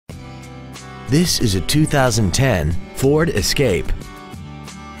This is a 2010 Ford Escape.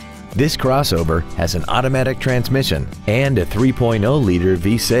 This crossover has an automatic transmission and a 3.0-liter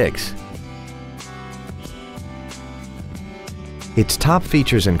V6. Its top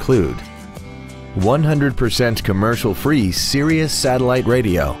features include 100% commercial-free Sirius satellite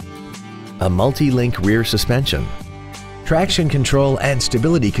radio, a multi-link rear suspension, traction control and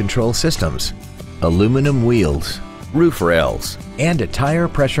stability control systems, aluminum wheels, roof rails, and a tire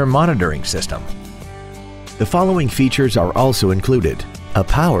pressure monitoring system. The following features are also included: a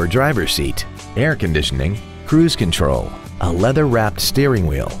power driver's seat, air conditioning, cruise control, a leather-wrapped steering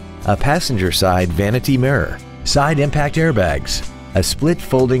wheel, a passenger side vanity mirror, side impact airbags, a split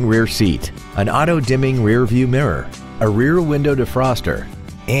folding rear seat, an auto-dimming rear view mirror, a rear window defroster,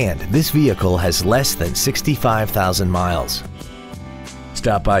 and this vehicle has less than 65,000 miles.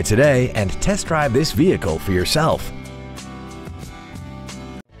 Stop by today and test drive this vehicle for yourself.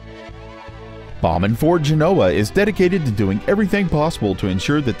 Bauman Ford Genoa is dedicated to doing everything possible to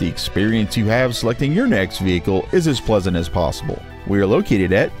ensure that the experience you have selecting your next vehicle is as pleasant as possible. We are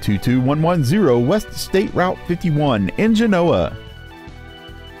located at 22110 West State Route 51 in Genoa.